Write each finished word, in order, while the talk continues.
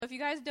if you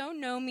guys don't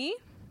know me,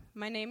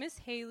 my name is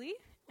Haley,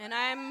 and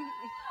I'm...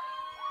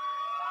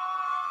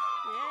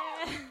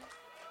 Yeah.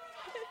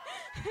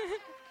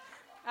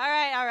 All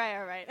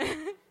right.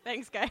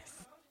 Thanks, guys.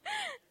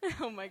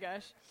 Oh, my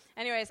gosh.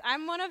 Anyways,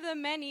 I'm one of the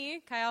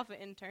many Chi Alpha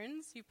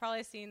interns. You've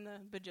probably seen the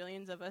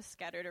bajillions of us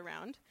scattered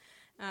around.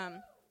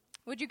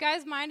 Would you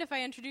guys mind if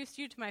I introduced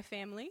you to my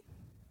family?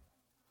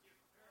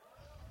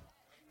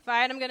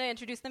 Fine, I'm going to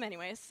introduce them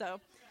anyways, so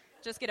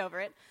just get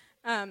over it.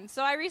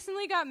 So I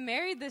recently got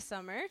married this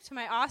summer to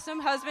my awesome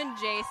husband,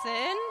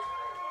 Jason.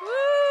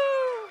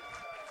 Woo!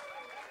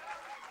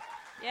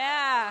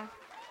 Yeah.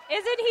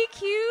 Isn't he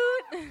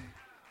cute?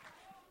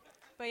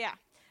 But yeah.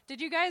 Did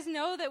you guys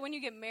know that when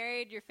you get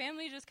married, your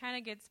family just kind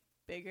of gets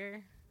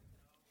bigger?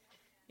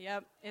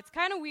 Yep. It's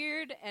kind of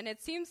weird, and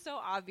it seems so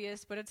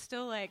obvious, but it's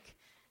still, like,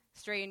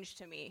 strange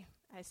to me.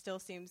 I still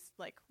seems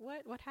like,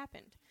 what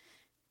happened?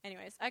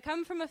 Anyways, I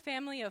come from a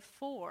family of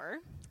 4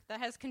 that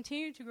has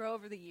continued to grow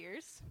over the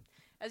years.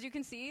 As you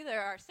can see,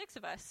 there are 6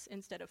 of us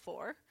instead of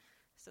 4,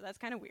 so that's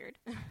kind of weird.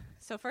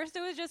 So first it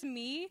was just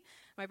me,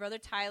 my brother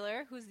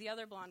Tyler, who's the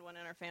other blonde one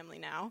in our family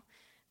now,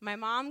 my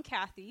mom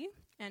Kathy,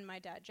 and my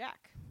dad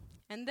Jack.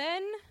 And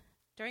then,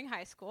 during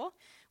high school,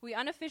 we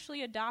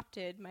unofficially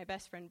adopted my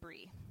best friend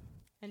Bree.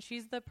 And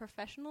she's the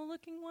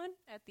professional-looking one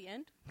at the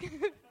end.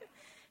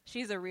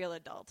 She's a real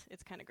adult.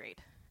 It's kind of great.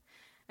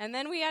 And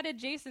then we added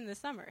Jason this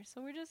summer,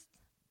 so we're just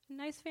a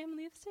nice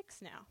family of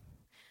 6 now.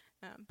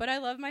 But I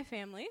love my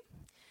family.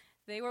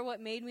 They were what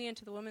made me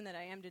into the woman that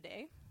I am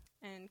today.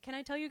 And can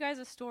I tell you guys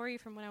a story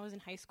from when I was in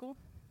high school?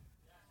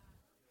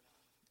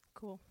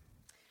 Cool.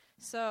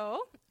 So,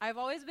 I've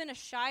always been a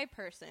shy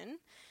person,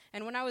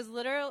 and when I was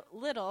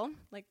little,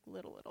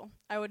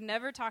 I would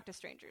never talk to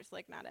strangers,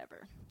 like not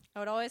ever. I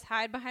would always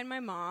hide behind my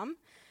mom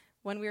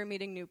when we were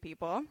meeting new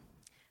people.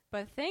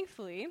 But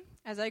thankfully,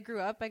 as I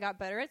grew up, I got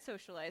better at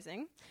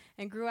socializing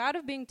and grew out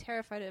of being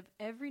terrified of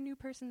every new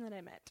person that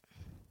I met.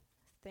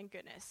 Thank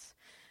goodness.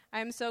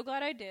 I'm so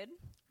glad I did,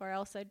 or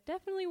else I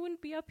definitely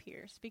wouldn't be up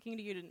here speaking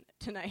to you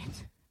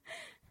tonight.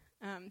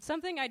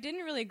 Something I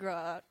didn't really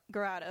grow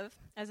out of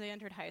as I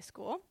entered high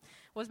school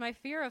was my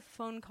fear of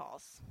phone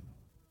calls.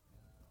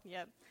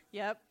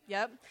 Yep.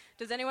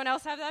 Does anyone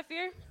else have that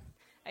fear?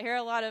 I hear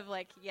a lot of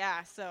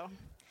so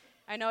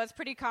I know it's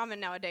pretty common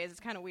nowadays. It's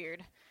kind of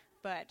weird.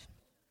 But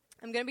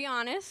I'm going to be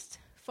honest,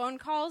 phone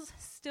calls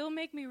still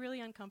make me really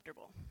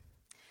uncomfortable.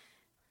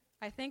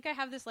 I think I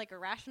have this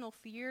irrational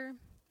fear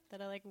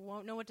that I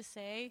won't know what to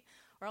say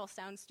or I'll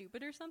sound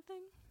stupid or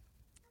something.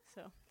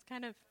 So it's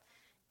kind of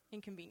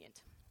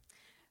inconvenient.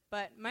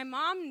 But my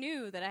mom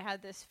knew that I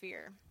had this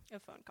fear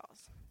of phone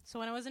calls. So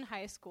when I was in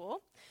high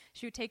school,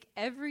 she would take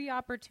every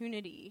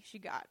opportunity she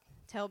got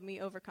to help me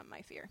overcome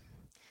my fear.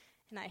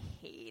 And I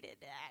hated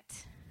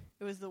that.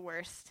 It was the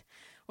worst.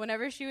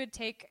 Whenever we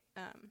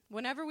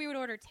would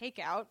order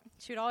takeout,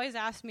 she would always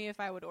ask me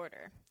if I would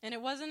order. And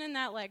it wasn't in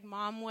that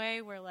mom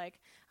way where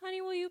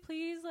honey, will you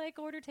please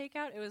order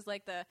takeout? It was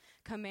the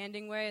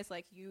commanding way. It's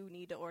you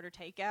need to order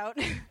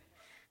takeout.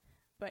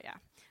 But yeah,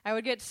 I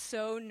would get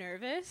so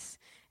nervous,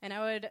 and I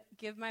would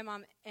give my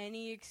mom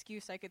any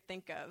excuse I could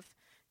think of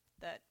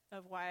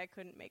why I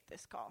couldn't make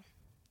this call.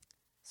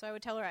 So I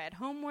would tell her I had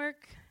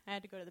homework, I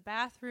had to go to the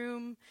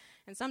bathroom,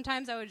 and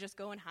sometimes I would just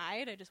go and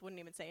hide. I just wouldn't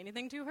even say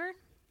anything to her.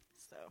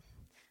 So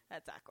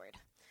that's awkward.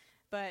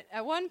 But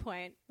at one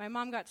point, my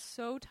mom got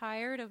so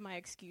tired of my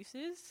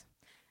excuses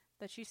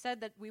that she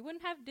said that we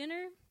wouldn't have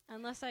dinner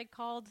unless I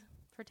called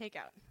for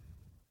takeout.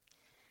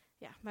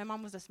 Yeah, my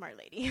mom was a smart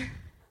lady.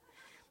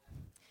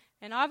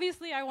 And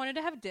obviously, I wanted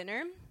to have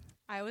dinner.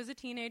 I was a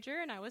teenager,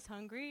 and I was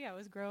hungry. I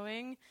was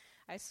growing.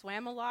 I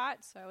swam a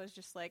lot, so I was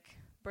just,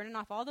 burning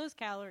off all those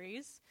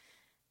calories.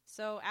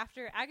 So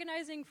after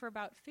agonizing for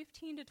about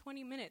 15 to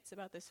 20 minutes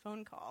about this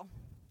phone call,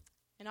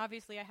 and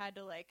obviously I had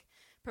to,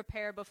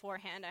 prepare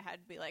beforehand. I had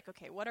to be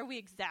okay, what are we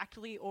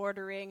exactly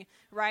ordering?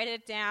 Write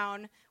it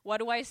down. What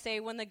do I say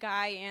when the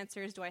guy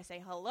answers? Do I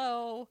say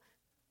hello?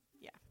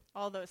 Yeah,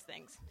 all those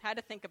things. Had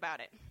to think about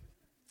it.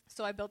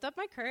 So I built up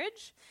my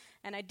courage,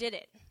 and I did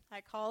it.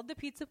 I called the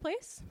pizza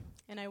place,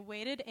 and I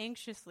waited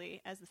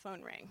anxiously as the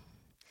phone rang.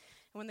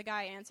 And when the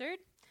guy answered,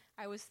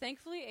 I was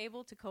thankfully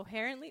able to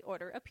coherently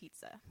order a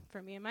pizza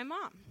for me and my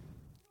mom.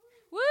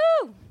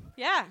 Woo!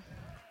 Yeah.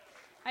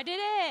 I did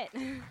it.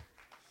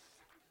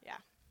 Yeah.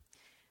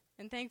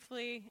 And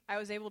thankfully, I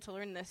was able to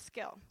learn this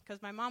skill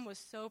because my mom was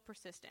so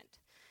persistent.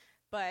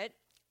 But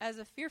as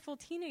a fearful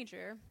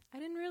teenager, I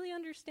didn't really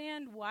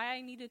understand why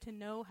I needed to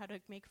know how to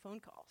make phone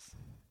calls.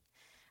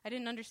 I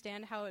didn't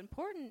understand how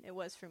important it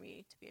was for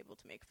me to be able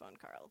to make phone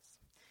calls.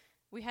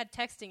 We had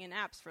texting and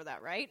apps for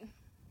that, right?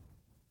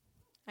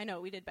 I know,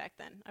 we did back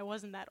then. I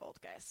wasn't that old,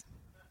 guys.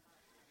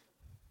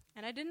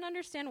 And I didn't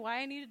understand why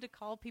I needed to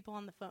call people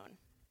on the phone.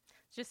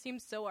 It just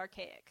seemed so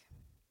archaic.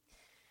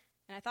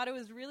 And I thought it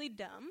was really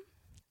dumb,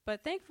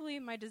 but thankfully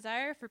my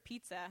desire for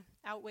pizza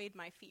outweighed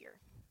my fear,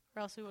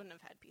 or else we wouldn't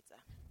have had pizza.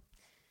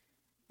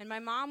 And my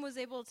mom was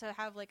able to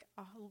have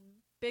a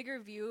bigger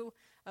view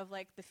of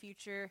like the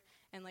future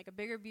and like a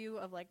bigger view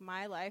of like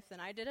my life than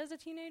I did as a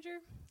teenager.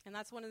 And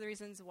that's one of the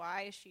reasons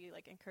why she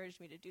like encouraged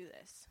me to do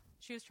this.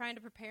 She was trying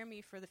to prepare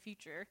me for the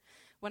future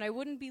when I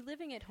wouldn't be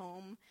living at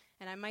home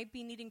and I might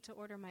be needing to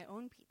order my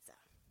own pizza.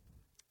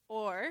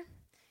 Or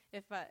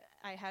if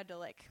I had to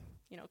like,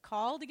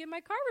 call to get my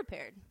car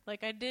repaired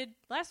like I did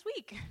last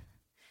week.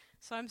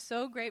 So I'm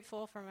so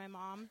grateful for my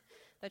mom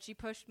that she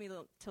pushed me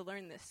to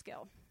learn this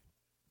skill.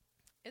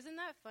 Isn't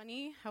that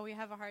funny how we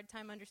have a hard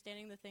time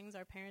understanding the things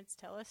our parents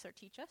tell us or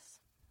teach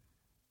us?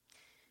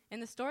 In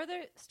the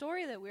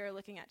story that we are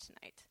looking at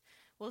tonight,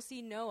 we'll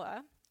see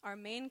Noah, our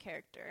main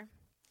character,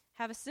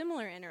 have a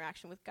similar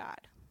interaction with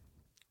God.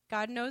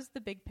 God knows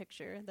the big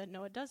picture that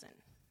Noah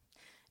doesn't.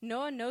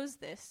 Noah knows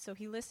this, so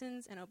he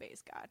listens and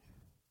obeys God,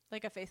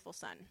 like a faithful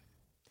son.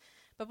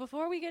 But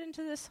before we get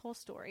into this whole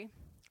story,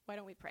 why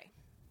don't we pray?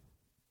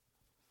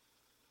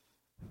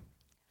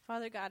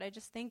 Father God, I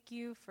just thank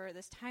you for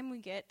this time we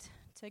get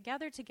to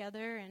gather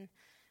together and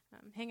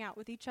hang out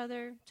with each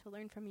other, to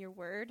learn from your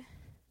word,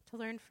 to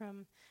learn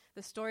from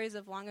the stories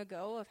of long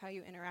ago of how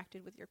you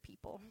interacted with your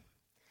people.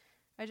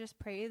 I just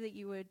pray that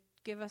you would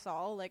give us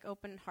all like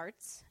open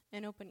hearts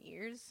and open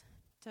ears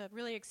to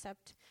really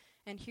accept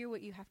and hear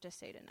what you have to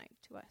say tonight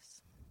to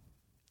us.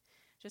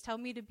 Just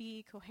help me to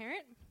be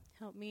coherent.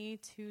 Help me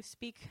to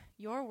speak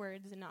your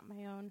words and not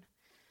my own.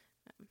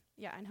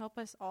 And help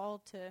us all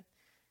to,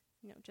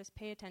 just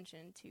pay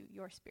attention to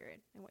your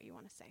spirit and what you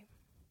want to say.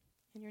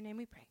 In your name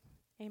we pray.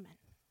 Amen.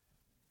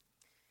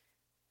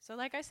 So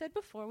like I said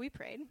before we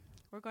prayed,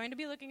 we're going to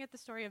be looking at the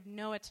story of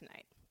Noah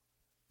tonight.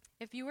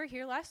 If you were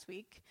here last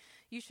week,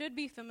 you should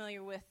be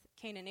familiar with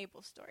Cain and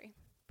Abel's story.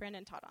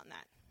 Brandon taught on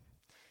that.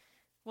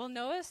 Well,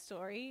 Noah's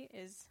story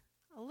is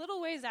a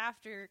little ways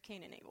after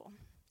Cain and Abel.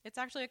 It's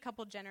actually a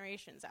couple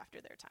generations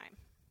after their time.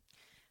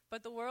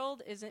 But the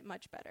world isn't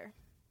much better.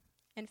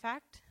 In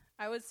fact,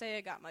 I would say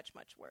it got much,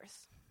 much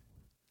worse.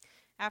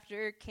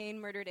 After Cain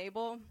murdered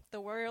Abel,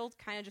 the world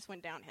kind of just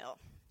went downhill,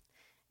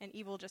 and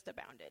evil just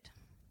abounded.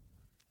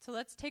 So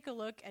let's take a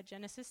look at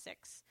Genesis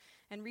 6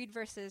 and read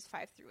verses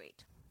 5 through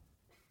 8.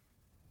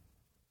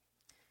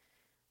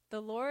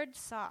 The Lord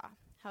saw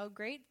how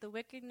great the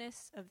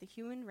wickedness of the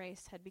human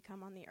race had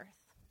become on the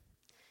earth,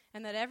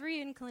 and that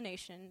every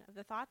inclination of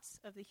the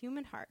thoughts of the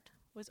human heart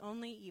was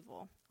only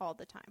evil all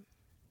the time.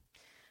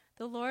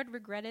 The Lord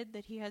regretted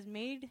that he has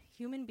made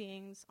human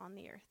beings on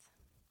the earth,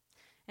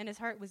 and his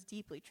heart was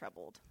deeply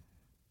troubled.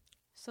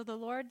 So the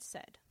Lord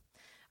said,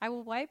 I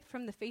will wipe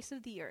from the face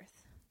of the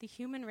earth the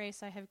human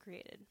race I have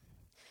created,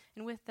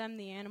 and with them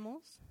the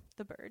animals,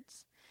 the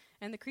birds,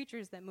 and the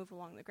creatures that move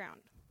along the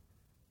ground.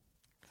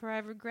 For I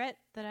regret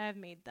that I have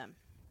made them.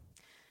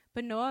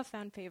 But Noah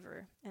found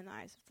favor in the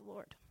eyes of the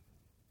Lord.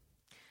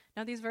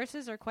 Now these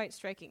verses are quite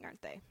striking,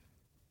 aren't they?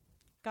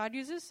 God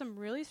uses some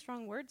really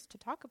strong words to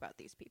talk about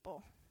these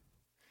people.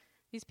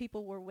 These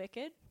people were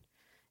wicked,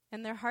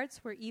 and their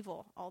hearts were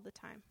evil all the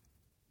time.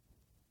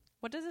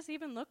 What does this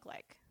even look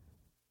like?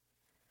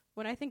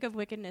 When I think of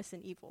wickedness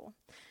and evil,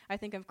 I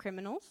think of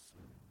criminals,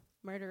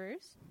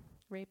 murderers,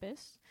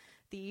 rapists,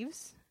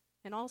 thieves,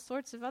 and all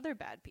sorts of other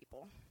bad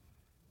people.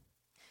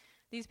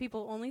 These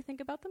people only think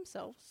about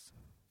themselves.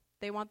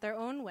 They want their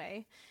own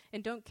way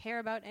and don't care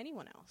about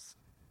anyone else.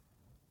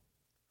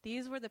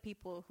 These were the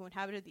people who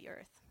inhabited the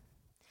earth.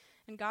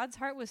 And God's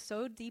heart was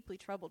so deeply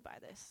troubled by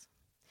this.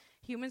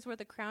 Humans were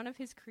the crown of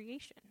his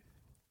creation,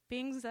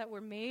 beings that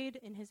were made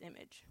in his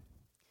image.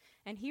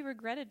 And he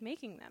regretted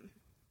making them.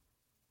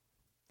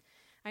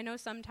 I know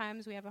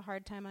sometimes we have a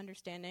hard time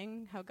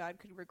understanding how God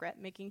could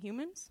regret making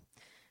humans,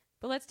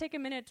 but let's take a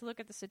minute to look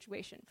at the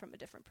situation from a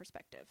different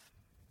perspective.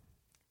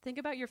 Think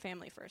about your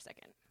family for a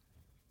second.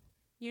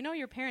 You know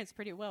your parents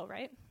pretty well,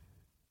 right?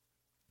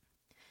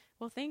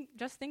 Well,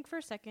 just think for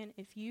a second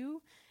if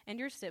you and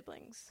your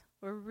siblings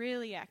were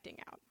really acting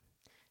out,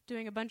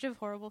 doing a bunch of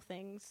horrible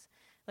things,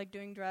 like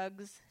doing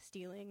drugs,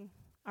 stealing,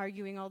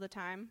 arguing all the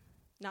time,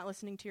 not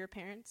listening to your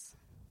parents,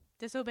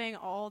 disobeying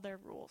all their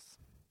rules.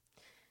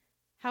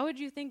 How would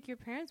you think your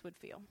parents would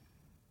feel?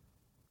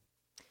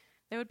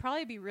 They would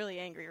probably be really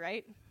angry,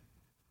 right?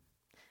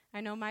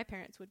 I know my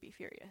parents would be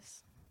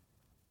furious.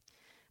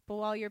 But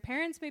while your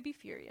parents may be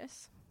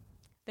furious,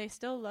 they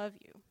still love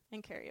you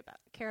and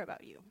care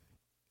about you.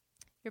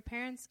 Your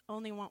parents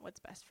only want what's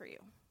best for you.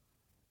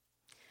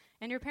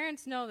 And your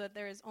parents know that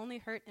there is only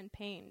hurt and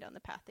pain down the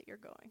path that you're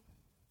going.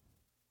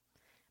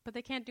 But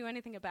they can't do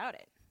anything about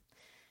it,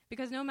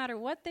 because no matter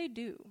what they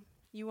do,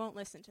 you won't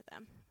listen to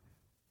them.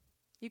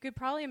 You could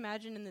probably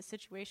imagine in this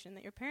situation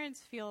that your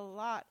parents feel a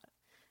lot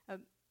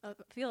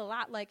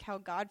like how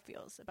God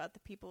feels about the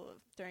people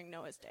during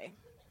Noah's day.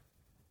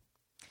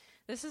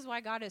 This is why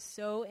God is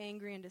so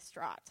angry and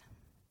distraught.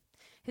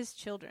 His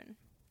children,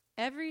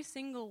 every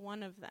single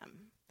one of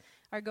them,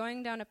 are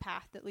going down a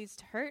path that leads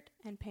to hurt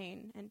and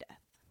pain and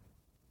death.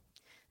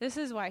 This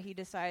is why he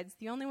decides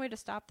the only way to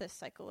stop this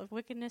cycle of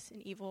wickedness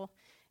and evil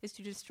is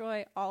to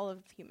destroy all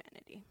of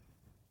humanity.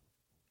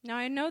 Now,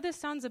 I know this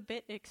sounds a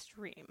bit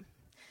extreme,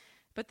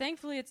 but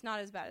thankfully it's not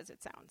as bad as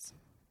it sounds.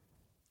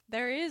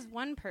 there is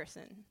one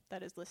person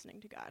that is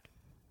listening to God.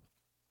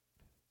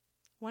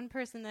 One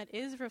person that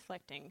is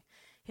reflecting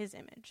his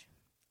image,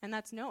 and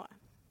that's Noah.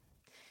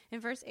 In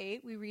verse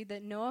 8, we read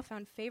that Noah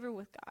found favor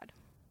with God.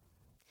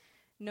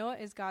 Noah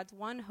is God's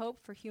one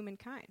hope for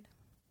humankind,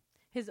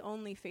 his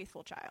only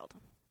faithful child.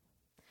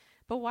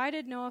 But why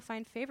did Noah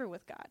find favor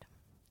with God?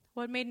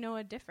 What made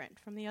Noah different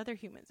from the other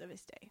humans of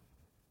his day?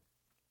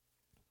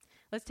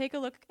 Let's take a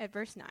look at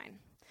verse 9,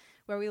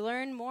 where we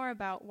learn more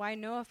about why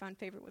Noah found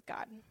favor with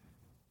God.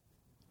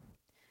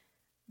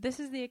 This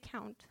is the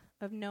account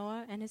of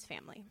Noah and his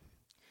family.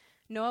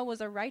 Noah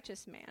was a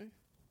righteous man,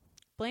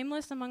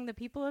 blameless among the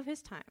people of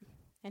his time,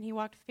 and he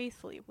walked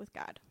faithfully with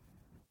God.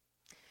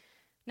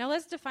 Now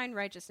let's define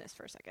righteousness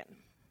for a second.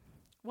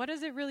 What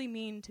does it really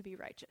mean to be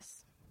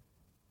righteous?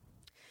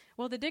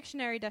 Well, the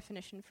dictionary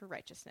definition for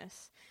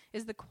righteousness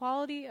is the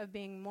quality of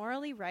being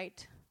morally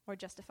right or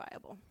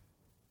justifiable.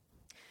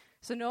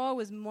 So Noah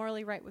was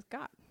morally right with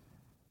God.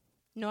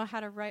 Noah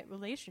had a right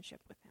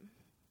relationship with him.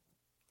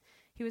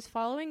 He was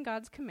following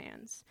God's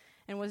commands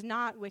and was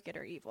not wicked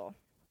or evil.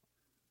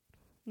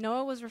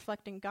 Noah was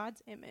reflecting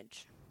God's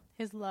image,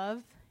 his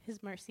love,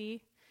 his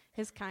mercy,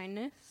 his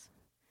kindness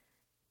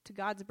to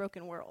God's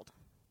broken world.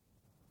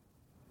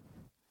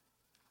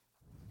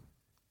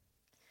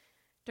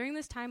 During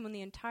this time when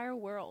the entire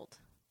world,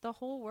 the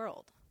whole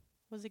world,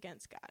 was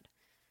against God,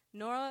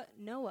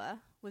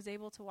 Noah was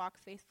able to walk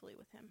faithfully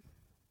with him.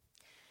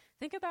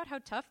 Think about how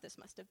tough this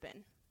must have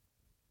been.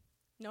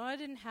 Noah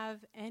didn't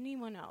have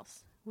anyone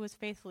else who was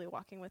faithfully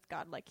walking with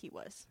God like he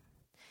was.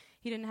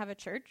 He didn't have a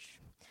church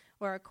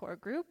or a core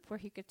group where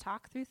he could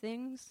talk through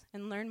things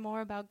and learn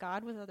more about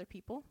God with other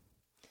people.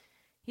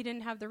 He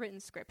didn't have the written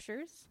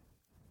scriptures.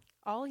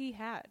 All he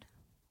had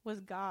was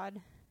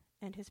God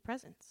and his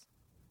presence.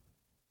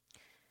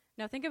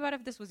 Now think about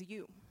if this was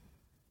you.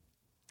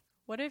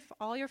 What if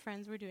all your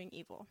friends were doing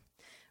evil,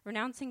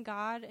 renouncing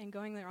God and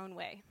going their own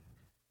way?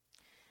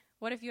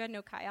 What if you had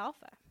no Chi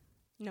Alpha,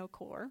 no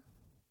core,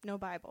 no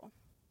Bible?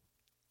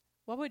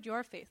 What would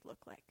your faith look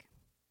like?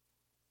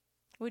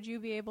 Would you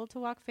be able to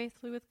walk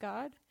faithfully with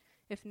God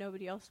if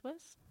nobody else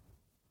was?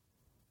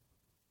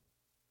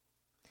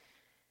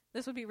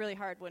 This would be really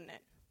hard, wouldn't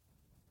it?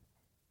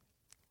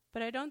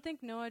 But I don't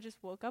think Noah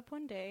just woke up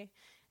one day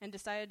and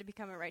decided to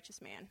become a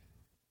righteous man.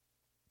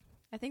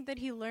 I think that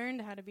he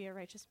learned how to be a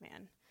righteous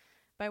man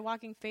by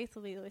walking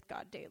faithfully with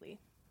God daily.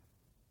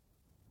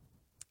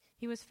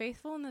 He was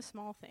faithful in the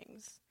small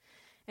things,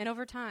 and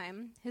over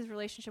time, his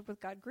relationship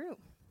with God grew,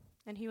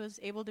 and he was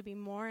able to be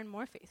more and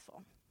more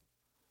faithful.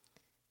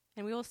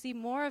 And we will see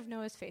more of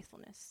Noah's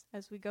faithfulness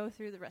as we go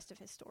through the rest of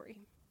his story.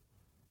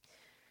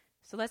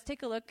 So let's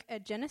take a look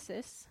at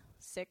Genesis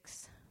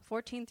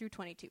 6:14 through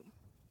 22.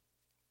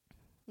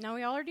 Now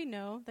we already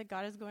know that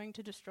God is going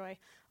to destroy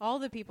all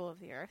the people of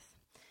the earth,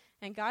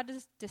 and God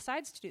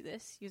decides to do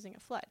this using a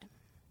flood.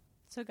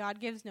 So God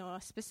gives Noah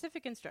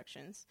specific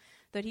instructions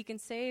that he can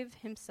save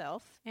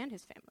himself and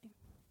his family.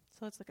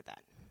 So let's look at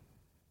that.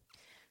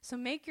 So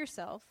make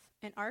yourself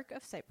an ark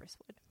of cypress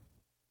wood.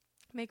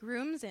 Make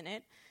rooms in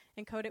it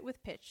and coat it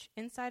with pitch,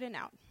 inside and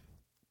out.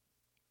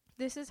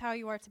 This is how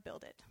you are to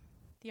build it.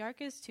 The ark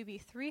is to be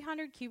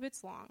 300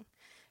 cubits long,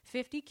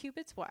 50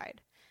 cubits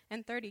wide,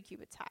 and 30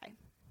 cubits high.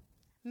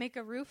 Make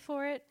a roof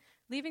for it,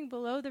 leaving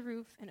below the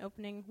roof an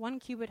opening 1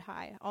 cubit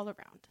high all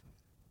around.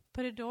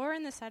 Put a door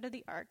in the side of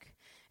the ark,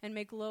 and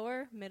make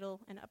lower,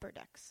 middle, and upper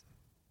decks.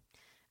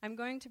 I'm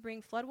going to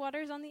bring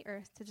floodwaters on the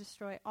earth to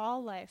destroy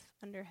all life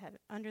under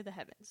the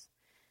heavens.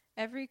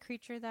 Every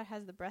creature that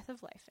has the breath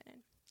of life in it.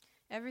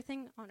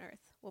 Everything on earth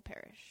will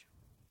perish.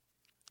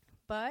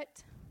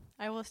 But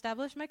I will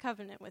establish my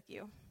covenant with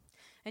you,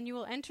 and you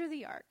will enter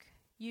the ark,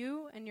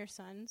 you and your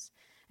sons,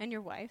 and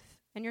your wife,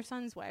 and your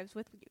sons' wives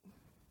with you.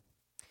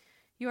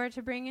 You are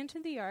to bring into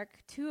the ark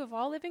 2 of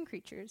all living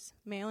creatures,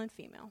 male and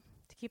female,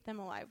 to keep them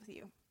alive with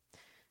you.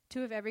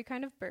 2 of every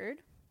kind of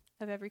bird,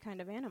 of every kind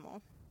of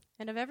animal,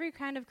 and of every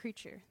kind of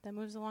creature that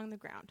moves along the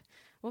ground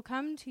will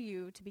come to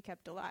you to be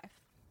kept alive.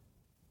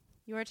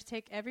 You are to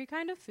take every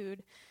kind of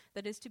food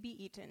that is to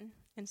be eaten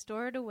and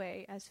store it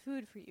away as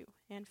food for you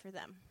and for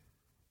them.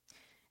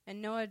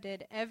 And Noah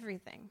did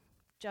everything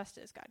just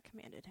as God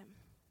commanded him.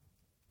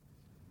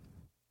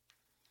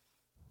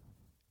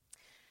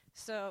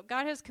 So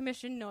God has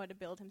commissioned Noah to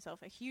build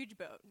himself a huge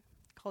boat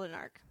called an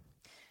ark.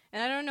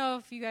 And I don't know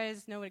if you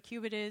guys know what a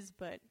cubit is,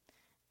 but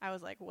I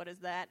was like, what is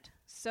that?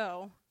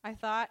 So I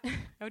thought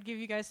I would give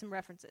you guys some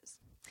references.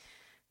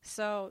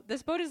 So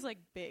this boat is like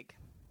big.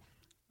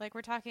 Like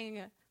we're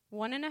talking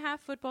 1.5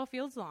 football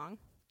fields long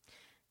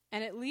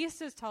and at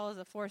least as tall as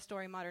a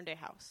 4-story modern day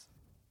house.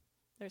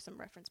 There's some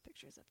reference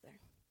pictures up there.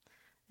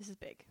 This is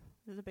big.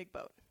 This is a big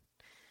boat.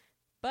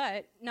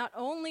 But not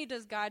only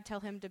does God tell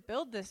him to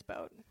build this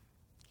boat,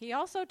 he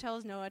also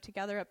tells Noah to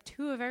gather up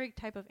 2 of every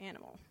type of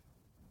animal.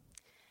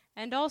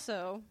 And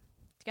also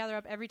to gather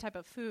up every type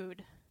of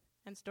food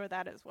and store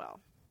that as well.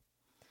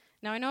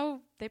 Now I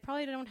know they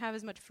probably don't have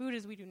as much food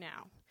as we do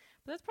now,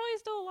 but that's probably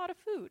still a lot of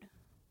food.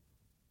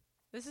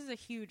 This is a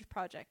huge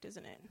project,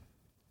 isn't it?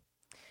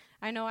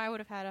 I know I would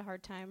have had a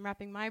hard time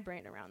wrapping my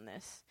brain around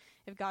this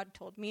if God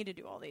told me to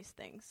do all these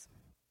things.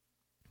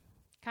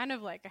 Kind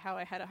of like how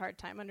I had a hard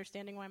time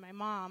understanding why my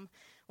mom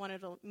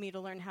wanted me to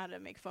learn how to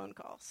make phone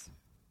calls.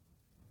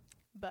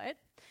 But,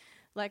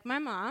 like my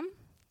mom,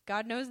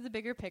 God knows the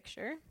bigger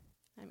picture.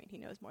 I mean, he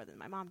knows more than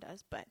my mom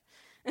does, but,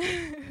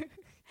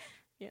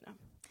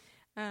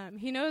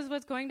 he knows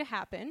what's going to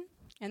happen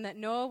and that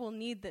Noah will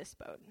need this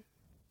boat.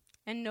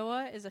 And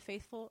Noah is a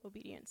faithful,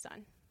 obedient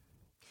son.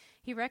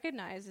 He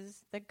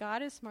recognizes that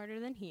God is smarter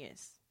than he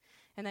is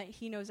and that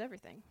he knows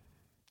everything.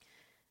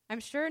 I'm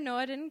sure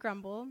Noah didn't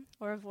grumble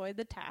or avoid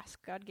the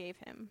task God gave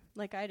him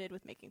like I did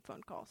with making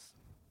phone calls.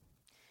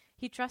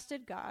 He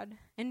trusted God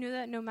and knew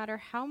that no matter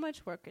how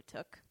much work it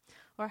took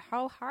or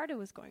how hard it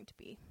was going to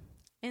be,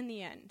 in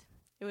the end,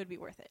 it would be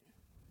worth it.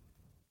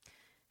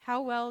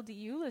 How well do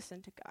you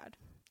listen to God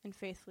and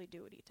faithfully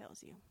do what he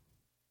tells you?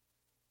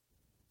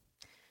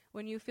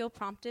 When you feel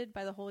prompted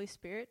by the Holy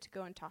Spirit to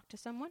go and talk to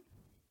someone,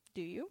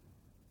 do you?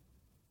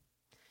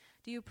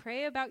 Do you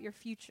pray about your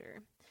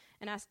future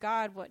and ask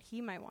God what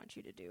he might want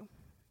you to do?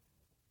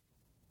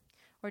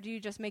 Or do you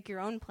just make your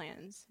own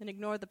plans and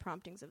ignore the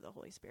promptings of the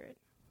Holy Spirit?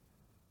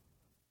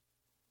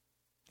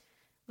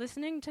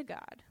 Listening to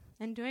God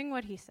and doing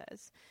what he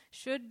says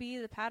should be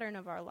the pattern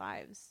of our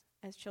lives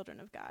as children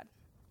of God,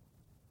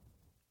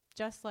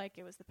 just like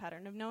it was the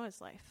pattern of Noah's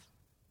life.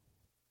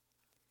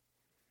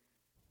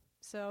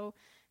 So,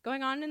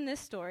 going on in this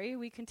story,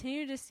 we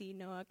continue to see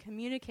Noah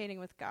communicating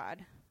with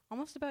God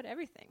almost about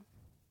everything.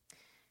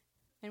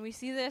 And we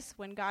see this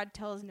when God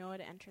tells Noah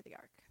to enter the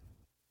ark.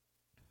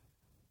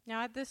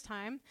 Now at this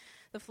time,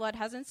 the flood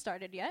hasn't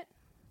started yet.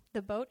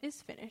 The boat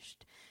is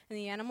finished, and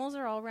the animals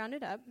are all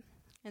rounded up,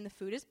 and the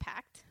food is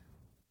packed,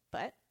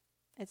 but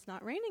it's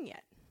not raining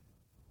yet.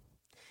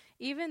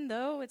 Even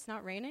though it's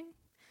not raining,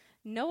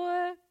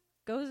 Noah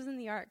goes in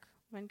the ark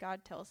when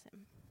God tells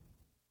him.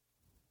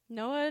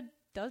 Noah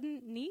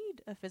doesn't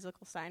need a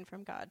physical sign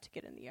from God to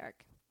get in the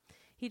ark.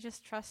 He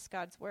just trusts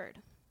God's word.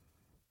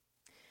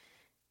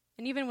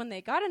 And even when they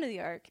got into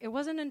the ark, it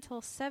wasn't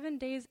until 7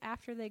 days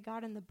after they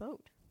got in the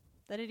boat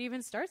that it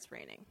even starts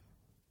raining.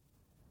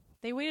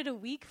 They waited a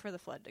week for the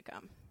flood to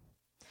come.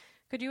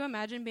 Could you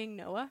imagine being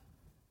Noah?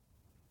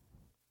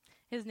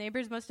 His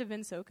neighbors must have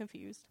been so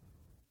confused.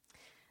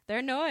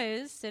 There Noah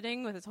is,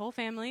 sitting with his whole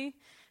family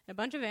and a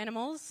bunch of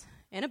animals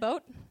in a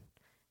boat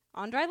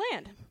on dry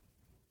land.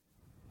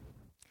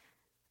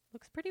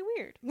 Looks pretty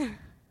weird.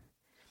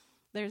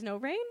 There's no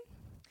rain,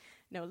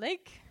 no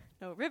lake,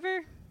 no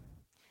river.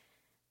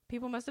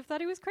 People must have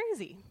thought he was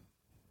crazy.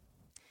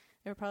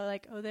 They were probably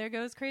like, oh, there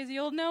goes crazy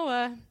old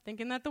Noah,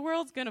 thinking that the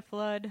world's gonna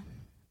flood.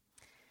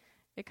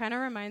 It kind of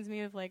reminds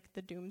me of like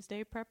the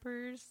doomsday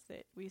preppers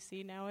that we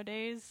see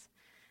nowadays.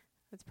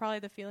 That's probably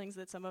the feelings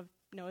that some of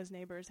Noah's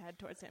neighbors had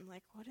towards him.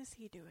 Like, what is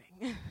he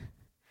doing?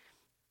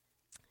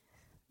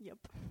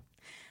 Yep.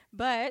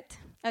 But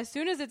as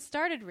soon as it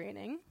started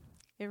raining,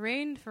 it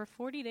rained for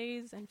 40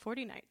 days and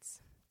 40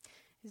 nights.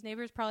 His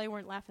neighbors probably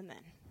weren't laughing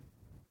then.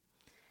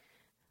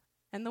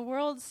 And the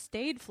world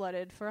stayed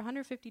flooded for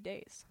 150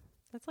 days.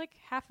 That's like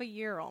half a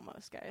year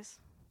almost, guys.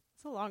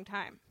 It's a long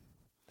time.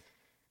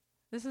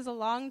 This is a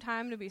long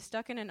time to be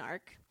stuck in an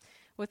ark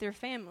with your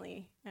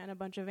family and a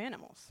bunch of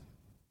animals,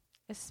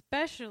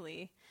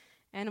 especially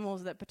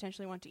animals that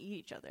potentially want to eat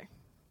each other.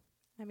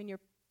 I mean, your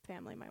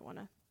family might want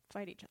to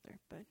fight each other,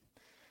 but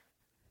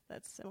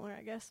that's similar,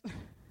 I guess.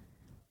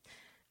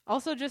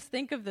 Also, just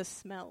think of the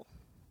smell.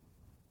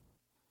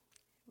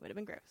 It would have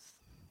been gross.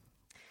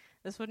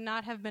 This would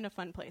not have been a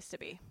fun place to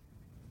be.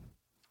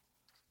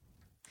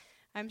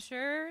 I'm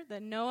sure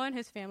that Noah and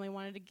his family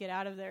wanted to get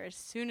out of there as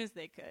soon as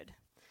they could,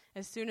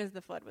 as soon as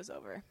the flood was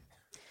over.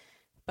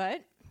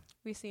 But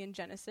we see in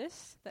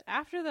Genesis that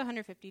after the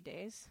 150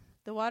 days,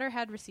 the water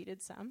had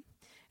receded some,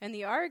 and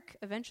the ark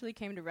eventually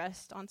came to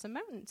rest on some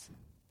mountains.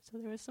 So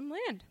there was some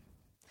land.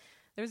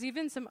 There was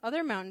even some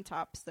other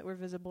mountaintops that were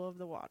visible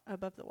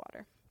above the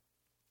water.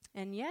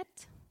 And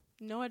yet,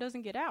 Noah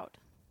doesn't get out.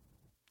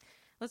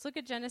 Let's look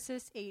at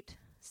Genesis 8,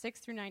 6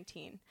 through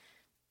 19,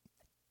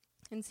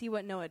 and see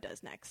what Noah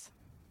does next.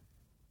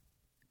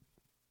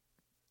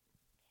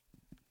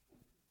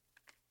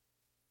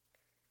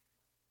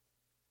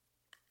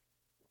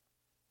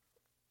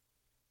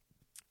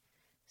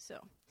 So,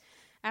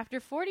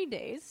 after 40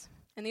 days,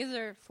 and these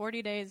are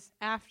 40 days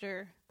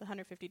after the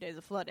 150 days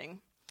of flooding,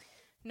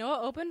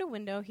 Noah opened a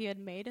window he had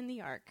made in the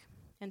ark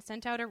and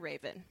sent out a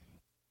raven,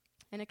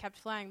 and it kept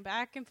flying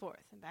back and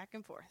forth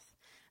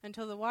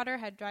until the water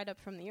had dried up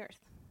from the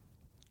earth.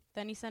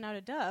 Then he sent out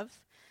a dove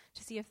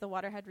to see if the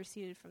water had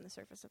receded from the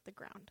surface of the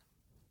ground.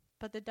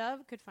 But the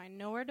dove could find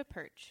nowhere to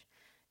perch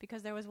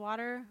because there was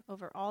water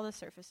over all the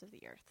surface of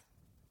the earth.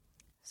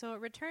 So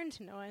it returned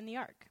to Noah in the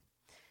ark.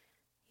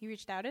 He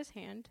reached out his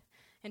hand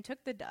and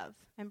took the dove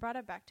and brought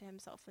it back to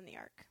himself in the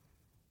ark.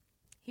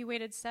 He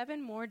waited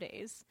 7 more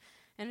days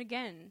and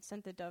again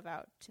sent the dove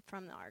out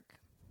from the ark.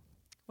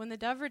 When the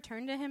dove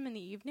returned to him in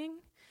the evening,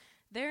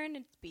 there in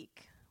its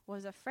beak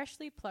was a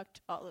freshly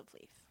plucked olive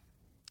leaf.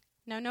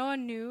 Now Noah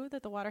knew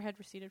that the water had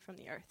receded from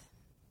the earth.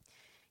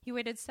 He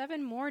waited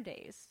 7 more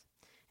days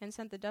and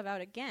sent the dove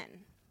out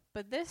again,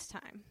 but this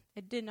time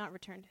it did not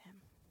return to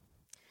him.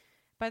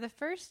 By the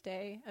first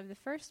day of the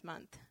first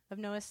month of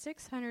Noah's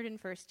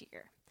 601st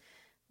year,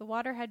 the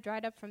water had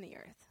dried up from the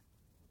earth.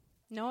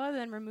 Noah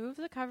then removed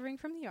the covering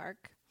from the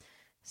ark,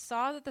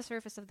 saw that the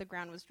surface of the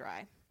ground was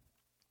dry.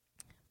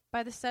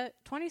 By the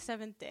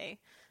 27th day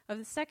of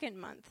the second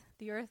month,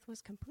 the earth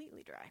was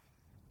completely dry.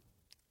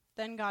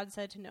 Then God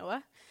said to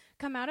Noah,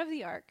 "Come out of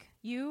the ark,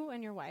 you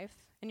and your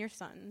wife and your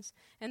sons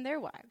and their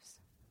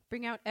wives.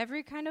 Bring out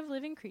every kind of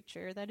living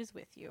creature that is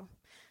with you,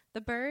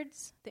 the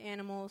birds, the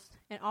animals,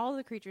 and all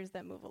the creatures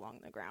that move along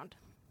the ground,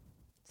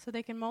 so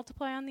they can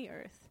multiply on the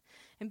earth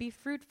and be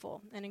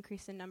fruitful and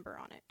increase in number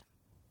on it."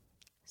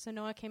 So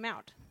Noah came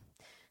out,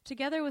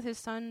 together with his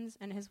sons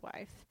and his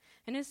wife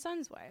and his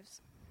sons'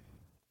 wives.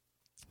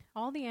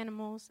 All the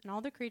animals and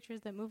all the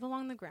creatures that move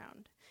along the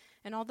ground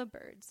and all the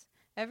birds,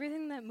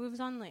 everything that moves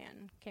on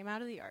land, came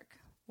out of the ark,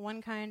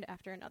 one kind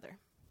after another.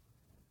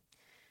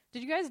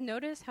 Did you guys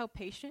notice how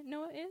patient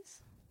Noah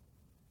is?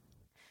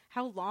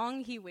 How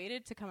long he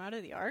waited to come out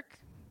of the ark?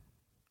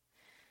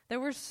 There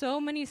were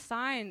so many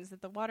signs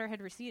that the water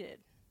had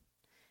receded,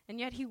 and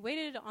yet he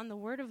waited on the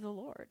word of the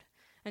Lord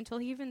until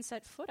he even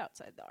set foot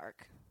outside the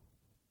ark.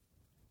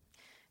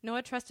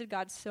 Noah trusted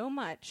God so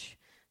much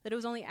that it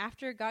was only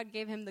after God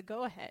gave him the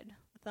go-ahead,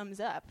 the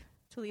thumbs up,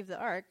 to leave the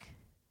ark,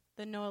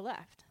 that Noah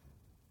left.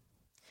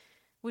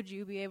 Would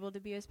you be able to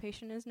be as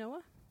patient as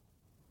Noah?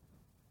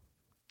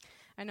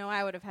 I know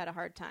I would have had a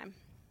hard time.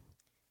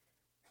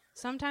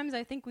 Sometimes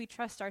I think we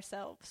trust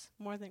ourselves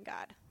more than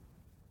God.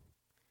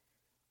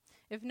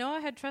 If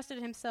Noah had trusted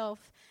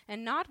himself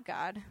and not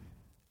God,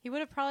 he would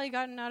have probably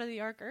gotten out of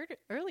the ark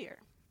earlier.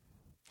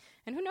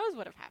 And who knows what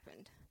would have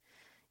happened?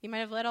 He might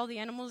have let all the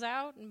animals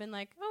out and been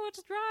like, "Oh,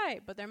 it's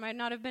dry," but there might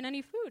not have been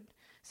any food.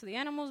 So the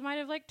animals might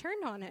have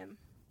turned on him.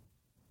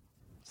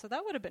 So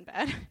that would have been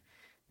bad.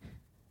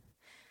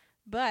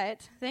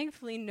 But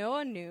thankfully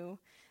Noah knew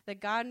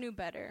that God knew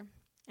better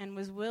and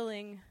was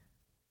willing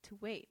to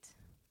wait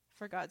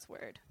for God's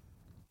word.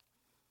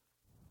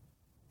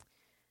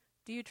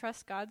 Do you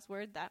trust God's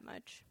word that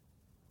much?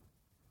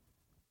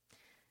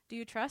 Do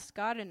you trust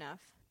God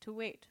enough to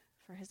wait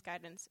for his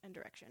guidance and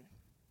direction?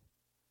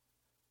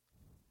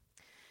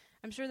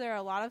 I'm sure there are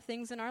a lot of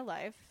things in our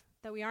life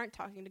that we aren't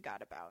talking to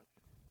God about.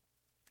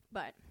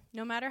 But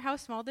no matter how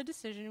small the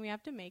decision we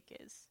have to make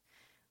is,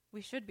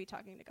 we should be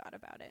talking to God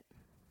about it.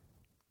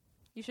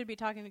 You should be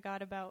talking to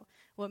God about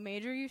what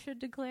major you should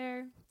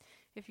declare,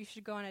 if you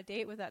should go on a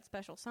date with that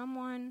special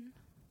someone,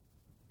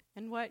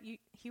 and what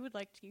he would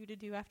like you to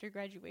do after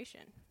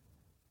graduation.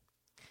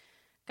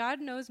 God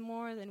knows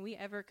more than we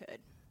ever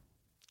could,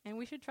 and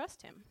we should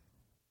trust him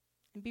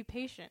and be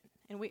patient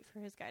and wait for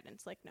his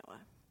guidance like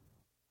Noah.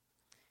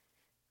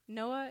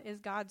 Noah is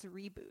God's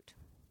reboot,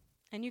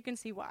 and you can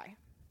see why.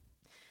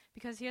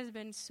 Because he has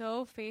been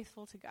so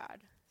faithful to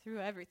God through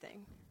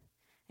everything,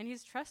 and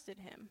he's trusted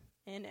him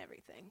in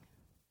everything.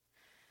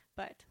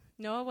 But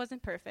Noah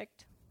wasn't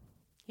perfect.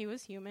 He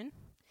was human.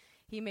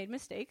 He made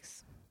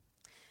mistakes.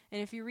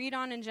 And if you read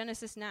on in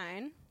Genesis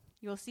 9,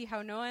 you'll see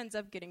how Noah ends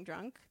up getting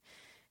drunk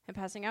and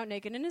passing out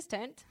naked in his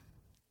tent.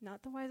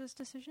 Not the wisest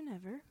decision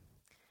ever.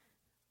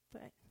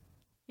 But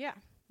yeah,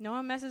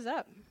 Noah messes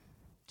up,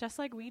 just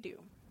like we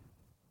do.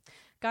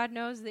 God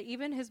knows that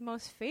even his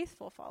most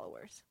faithful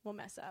followers will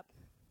mess up.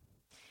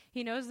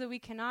 He knows that we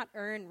cannot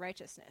earn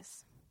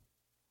righteousness.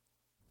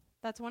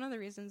 That's one of the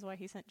reasons why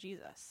he sent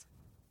Jesus.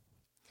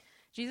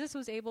 Jesus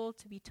was able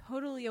to be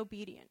totally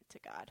obedient to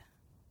God.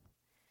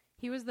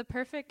 He was the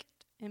perfect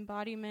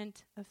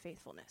embodiment of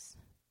faithfulness.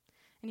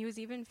 And he was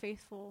even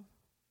faithful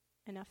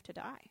enough to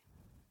die.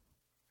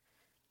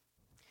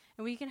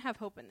 And we can have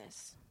hope in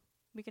this.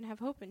 We can have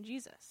hope in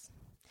Jesus.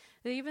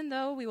 That even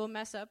though we will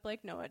mess up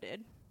like Noah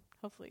did,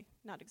 hopefully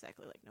not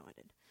exactly like Noah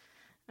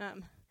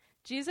did,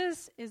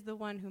 Jesus is the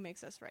one who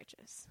makes us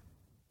righteous.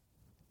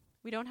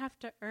 We don't have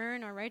to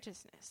earn our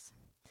righteousness.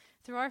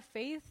 Through our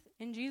faith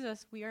in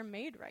Jesus, we are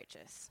made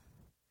righteous.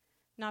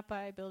 Not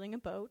by building a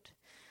boat,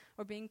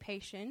 or being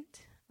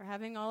patient, or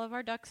having all of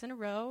our ducks in a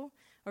row,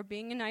 or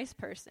being a nice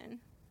person,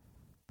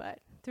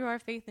 but through our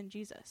faith in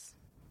Jesus.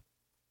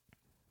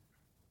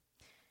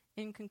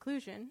 In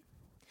conclusion,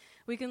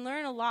 we can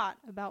learn a lot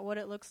about what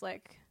it looks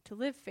like to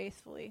live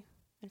faithfully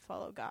and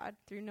follow God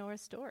through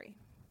Noah's story.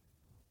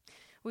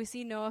 We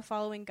see Noah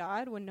following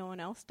God when no one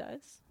else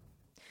does,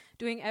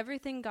 doing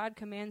everything God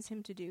commands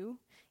him to do,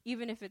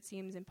 even if it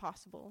seems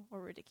impossible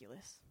or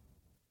ridiculous.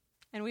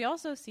 And we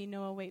also see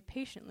Noah wait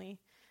patiently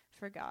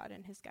for God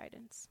and his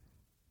guidance.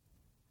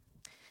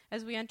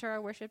 As we enter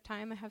our worship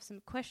time, I have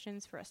some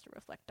questions for us to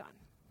reflect on.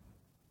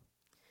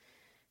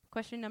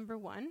 Question number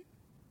 1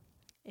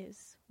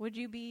 is, would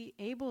you be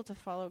able to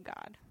follow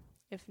God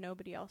if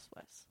nobody else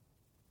was?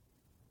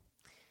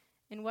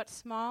 In what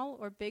small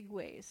or big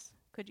ways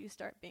could you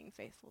start being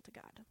faithful to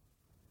God?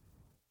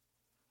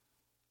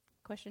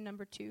 Question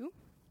number 2,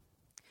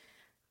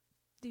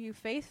 do you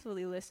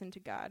faithfully listen to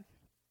God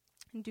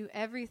and do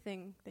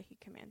everything that he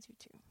commands you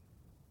to?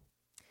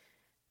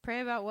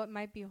 Pray about what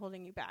might be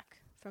holding you back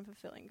from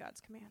fulfilling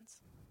God's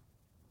commands.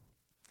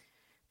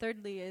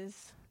 Thirdly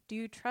is, do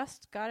you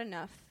trust God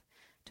enough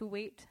to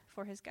wait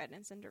for his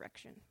guidance and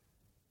direction?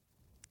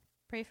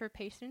 Pray for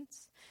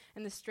patience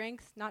and the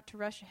strength not to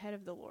rush ahead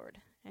of the Lord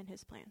and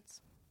his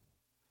plans.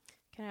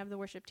 Can I have the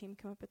worship team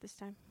come up at this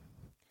time?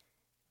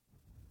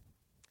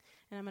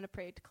 And I'm going to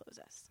pray to close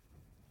us.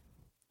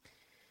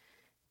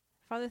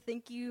 Father,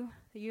 thank you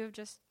that you have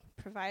just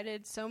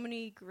provided so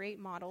many great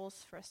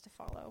models for us to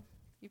follow.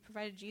 You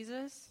provided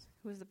Jesus,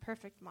 who is the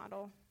perfect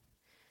model,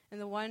 and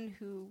the one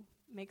who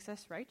makes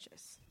us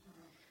righteous.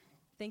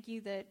 Thank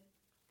you that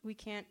we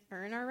can't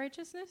earn our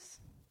righteousness,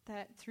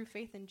 that through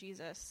faith in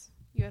Jesus,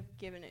 you have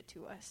given it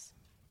to us.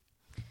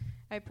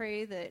 I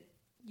pray that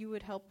you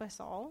would help us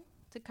all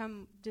to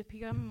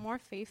become more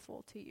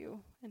faithful to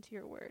you and to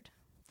your word.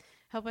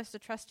 Help us to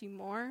trust you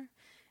more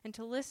and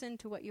to listen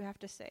to what you have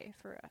to say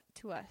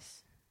to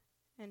us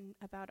and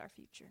about our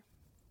future.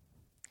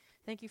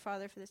 Thank you,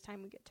 Father, for this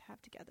time we get to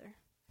have together.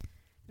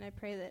 And I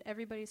pray that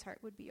everybody's heart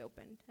would be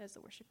opened as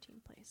the worship team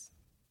plays.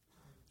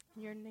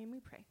 In your name we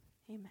pray.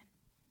 Amen.